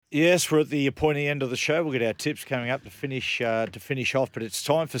Yes, we're at the pointy end of the show. We'll get our tips coming up to finish off, but it's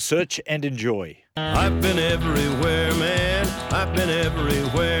time for Search and Enjoy. I've been everywhere, man. I've been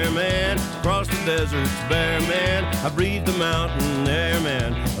everywhere, man. Across the deserts bare, man. I breathe the mountain air,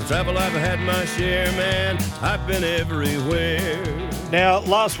 man. Of travel I've had my share, man. I've been everywhere. Now,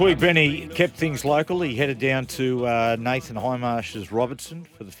 last week, Benny kept things local. He headed down to Nathan Highmarsh's Robertson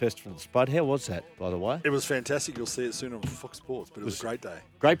for the Festival of the Spud. How was that, by the way? It was fantastic. You'll see it soon on Fox Sports, but it was a great day.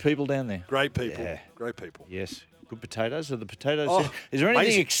 Great people down there. Great people. Yeah. Great people. Yes. Good potatoes. Are the potatoes Oh, there? Is there anything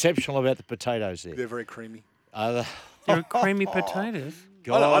amazing. exceptional about the potatoes there? They're very creamy. Are There are creamy potatoes.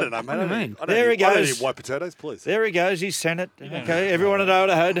 I don't know, mate. What do you mean? There he I don't goes. eat white potatoes, please. There he goes. He sent it. Okay, everyone at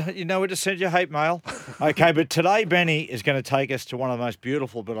Otahoe, you know where to send your hate mail. Okay, but today Benny is going to take us to one of the most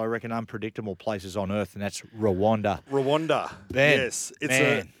beautiful, but I reckon unpredictable places on earth, and that's Rwanda. Rwanda. Ben, Yes.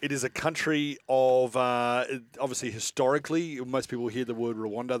 man. It is a country of, obviously, historically, most people hear the word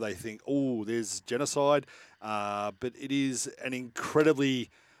Rwanda, they think, oh, there's genocide. But it is an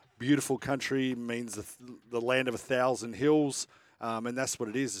incredibly beautiful country, means the land of 1,000 hills. And that's what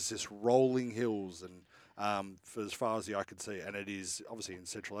it is. It's just rolling hills, and for as far as the eye can see, and it is obviously in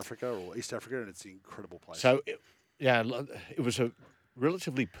Central Africa or East Africa, and it's an incredible place. So, it was a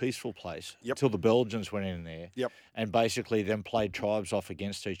relatively peaceful place Yep. until the Belgians went in there. Yep. And basically then played tribes off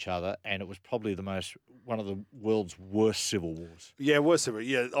against each other, and it was probably one of the world's worst civil wars. Yeah, worse of it.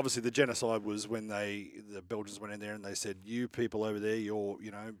 Yeah, obviously the genocide was when the Belgians went in there and they said, "You people over there, you're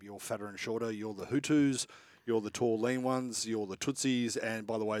fatter and shorter. You're the Hutus. You're the tall, lean ones. You're the Tutsis. And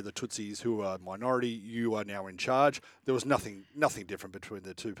by the way, the Tutsis, who are a minority, you are now in charge." There was nothing different between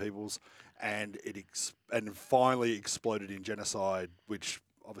the two peoples, and it finally exploded in genocide, which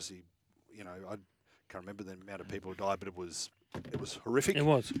obviously, I can't remember the amount of people who died, but it was horrific. It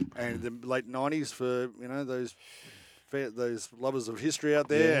was. And the late 90s for those lovers of history out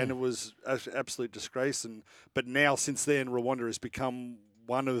there, and it was an absolute disgrace. But now, since then, Rwanda has become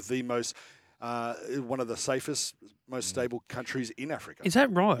one of the safest, most stable countries in Africa. Is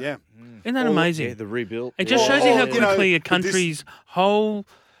that right? Yeah. Isn't that amazing? Yeah, the rebuilt. It just shows you how you know, quickly a but this- country's whole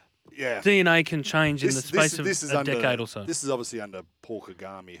Yeah. DNA can change in the space of is a decade or so. This is obviously under Paul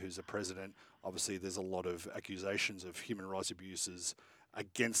Kagame, who's the president. Obviously, there's a lot of accusations of human rights abuses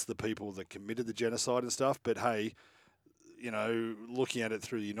against the people that committed the genocide and stuff. But hey, looking at it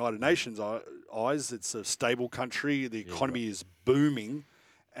through the United Nations eyes, it's a stable country. The economy is booming,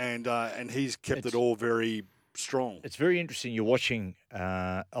 and he's kept it all very strong. It's very interesting. You're watching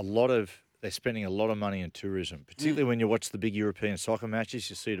they're spending a lot of money on tourism, particularly when you watch the big European soccer matches.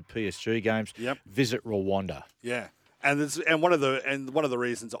 You see the PSG games. Yep. Visit Rwanda. Yeah, and one of the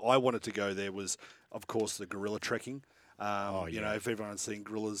reasons I wanted to go there was, of course, the gorilla trekking. If everyone's seen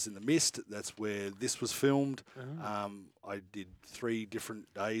Gorillas in the Mist, that's where this was filmed. I did 3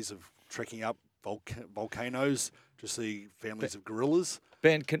 different days of trekking up volcanoes to see families of gorillas.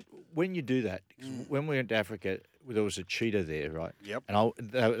 Ben, when you do that, 'cause when we went to Africa, there was a cheetah there, right? Yep. And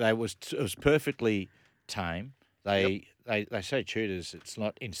it was perfectly tame. They say cheetahs, it's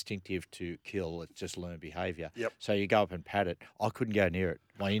not instinctive to kill, it's just learned behaviour. Yep. So you go up and pat it. I couldn't go near it,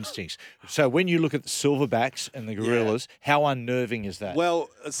 my instincts. So when you look at the silverbacks and the gorillas, how unnerving is that? Well,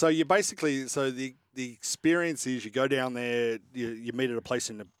 so you basically, the experience is you go down there, you meet at a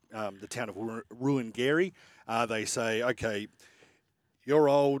place in the town of Ruangeri. They say, okay, you're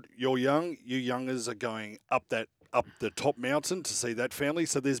old, you're young, you youngers are going up the top mountain to see that family.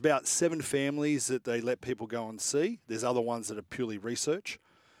 So there's about 7 families that they let people go and see. There's other ones that are purely research.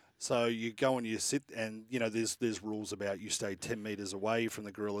 So you go and you sit, and there's rules about you stay 10 meters away from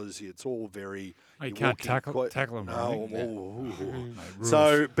the gorillas. It's all very. You can't tackle them. No.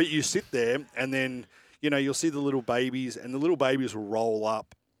 So, but you sit there, and then you'll see the little babies, and the little babies will roll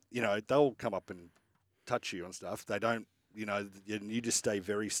up. They'll come up and touch you and stuff. They don't. You just stay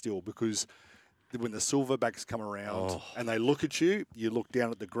very still, because when the silverbacks come around and they look at you, you look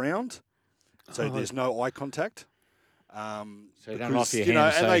down at the ground, so there's no eye contact. So you don't off your hand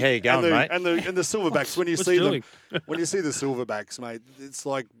and say, "How you going, mate?" And the silverbacks, when you What's see doing? them, when you see the silverbacks, mate, it's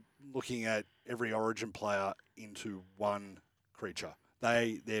like looking at every Origin player into one creature.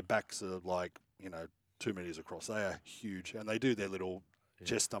 Their backs are like 2 meters across. They are huge, and they do their little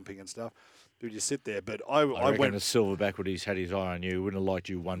chest thumping and stuff. Dude, you sit there, but I reckon went. the silverback would have had his eye on you. Wouldn't have liked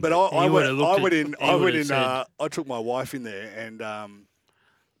you one But bit. I went in. said- I took my wife in there, and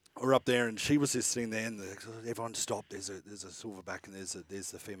we're up there, and she was just sitting there, and everyone stopped. There's a silverback, and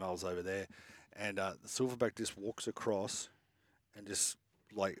there's the females over there, and the silverback just walks across, and just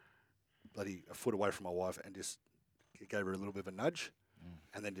like bloody a foot away from my wife, and just gave her a little bit of a nudge.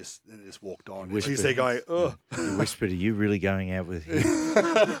 and then just walked on. And Whispered. he's there going, oh. You whispered, are you really going out with him?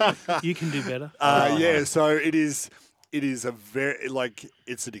 You can do better. Yeah, so it is a very, like,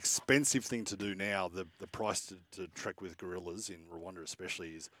 it's an expensive thing to do now. The price to trek with gorillas in Rwanda especially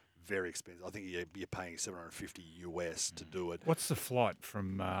is very expensive. I think you're paying $750 US to do it. What's the flight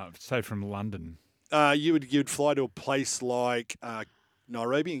from, say, from London? You'd fly to a place like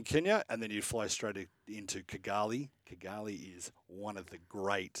Nairobi in Kenya, and then you'd fly straight into Kigali. Kigali is one of the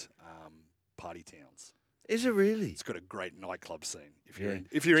great party towns. Is it really? It's got a great nightclub scene. If you're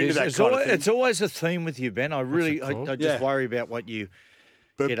into that kind of thing. It's always a theme with you, Ben. I just worry about what you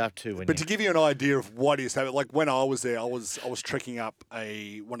get up to. But to give you an idea of what is happening, like when I was there, I was trekking up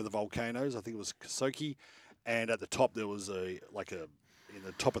one of the volcanoes. I think it was Kasoki, and at the top there was in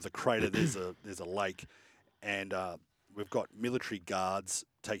the top of the crater there's a lake, and we've got military guards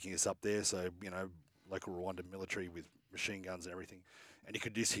taking us up there. So local Rwandan military with machine guns and everything, and you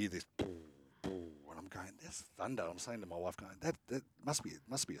could just hear this. And I'm going, there's thunder. I'm saying to my wife, going, that must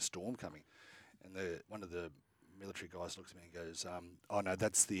be a storm coming. And one of the military guys looks at me and goes, oh no,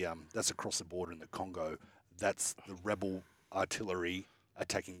 that's across the border in the Congo. That's the rebel artillery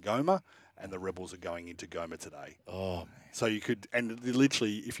attacking Goma, and the rebels are going into Goma today. Oh man! So you could, and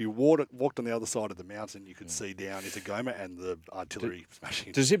literally, if you walked on the other side of the mountain, you could see down into Goma and the artillery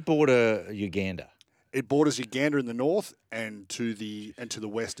smashing. Does it border Uganda? It borders Uganda in the north, and to the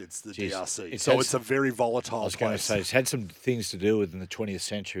west, it's the DRC. It's a very volatile place. I was going to say, it's had some things to do with in the 20th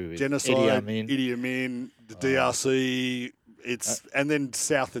century. With genocide, Idi Amin, the DRC. And then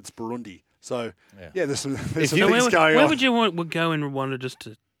south, it's Burundi. So there's some things going on. Where would you want to go in Rwanda just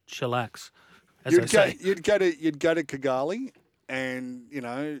to chillax? You'd go to Kigali, and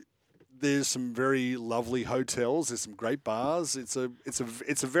there's some very lovely hotels. There's some great bars. It's a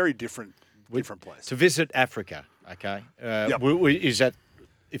very different place. To visit Africa, okay? Yep. Is that,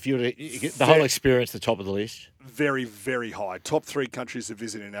 if you were to get the whole experience, the top of the list? Very, very high. Top 3 countries to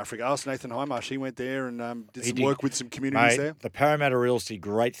visit in Africa. Ask Nathan Highmarsh. He went there and did some work with some communities there. The Parramatta Reels did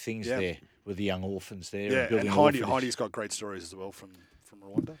great things there with the young orphans there. Yeah, and Heidi's got great stories as well from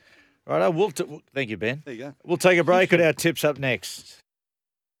Rwanda. Right, thank you, Ben. There you go. We'll take a break and our tips up next.